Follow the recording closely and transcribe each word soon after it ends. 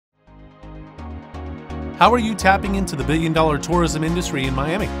How are you tapping into the billion-dollar tourism industry in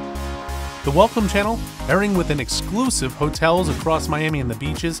Miami? The Welcome Channel, airing within exclusive hotels across Miami and the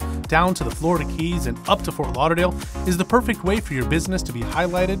beaches, down to the Florida Keys and up to Fort Lauderdale, is the perfect way for your business to be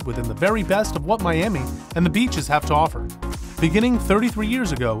highlighted within the very best of what Miami and the beaches have to offer. Beginning 33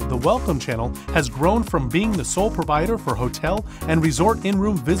 years ago, the Welcome Channel has grown from being the sole provider for hotel and resort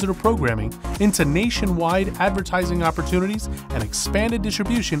in-room visitor programming into nationwide advertising opportunities and expanded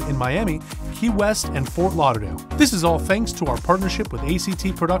distribution in Miami, Key West, and Fort Lauderdale. This is all thanks to our partnership with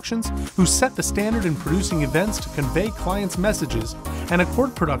ACT Productions, who set the standard in producing events to convey clients' messages, and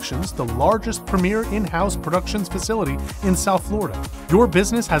Accord Productions, the largest premier in-house productions facility in South Florida. Your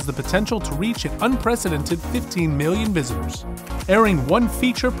business has the potential to reach an unprecedented 15 million visitors. Airing one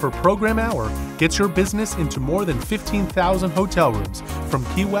feature per program hour gets your business into more than 15,000 hotel rooms from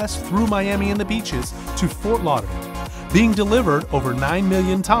Key West through Miami and the beaches to Fort Lauderdale, being delivered over 9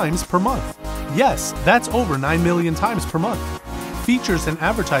 million times per month. Yes, that's over 9 million times per month. Features and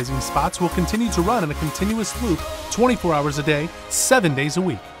advertising spots will continue to run in a continuous loop 24 hours a day, 7 days a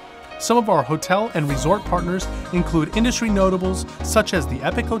week. Some of our hotel and resort partners include industry notables such as the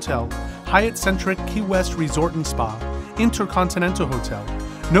Epic Hotel, Hyatt-centric Key West Resort and Spa, Intercontinental Hotel,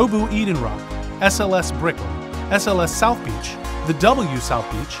 Nobu Eden Rock, SLS Brickell, SLS South Beach, the W South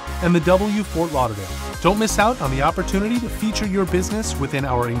Beach, and the W Fort Lauderdale. Don't miss out on the opportunity to feature your business within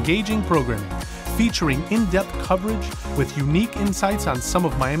our engaging programming, featuring in-depth coverage with unique insights on some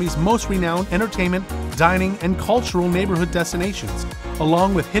of Miami's most renowned entertainment, dining, and cultural neighborhood destinations,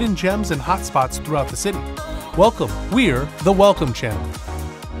 along with hidden gems and hotspots throughout the city. Welcome, we're the Welcome Channel.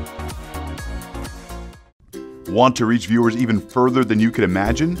 Want to reach viewers even further than you could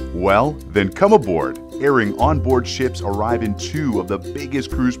imagine? Well, then come aboard. Airing onboard ships arrive in two of the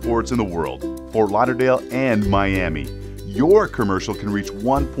biggest cruise ports in the world, Fort Lauderdale and Miami. Your commercial can reach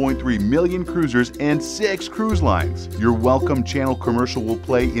 1.3 million cruisers and 6 cruise lines. Your Welcome Channel commercial will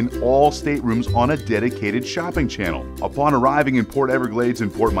play in all staterooms on a dedicated shopping channel. Upon arriving in Port Everglades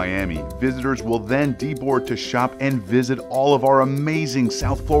and Port Miami, visitors will then deboard to shop and visit all of our amazing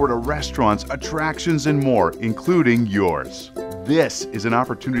South Florida restaurants, attractions, and more, including yours. This is an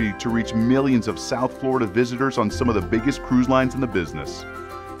opportunity to reach millions of South Florida visitors on some of the biggest cruise lines in the business.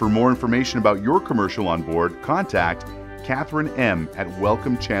 For more information about your commercial on board, contact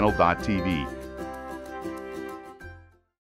katherinem@welcomechannel.tv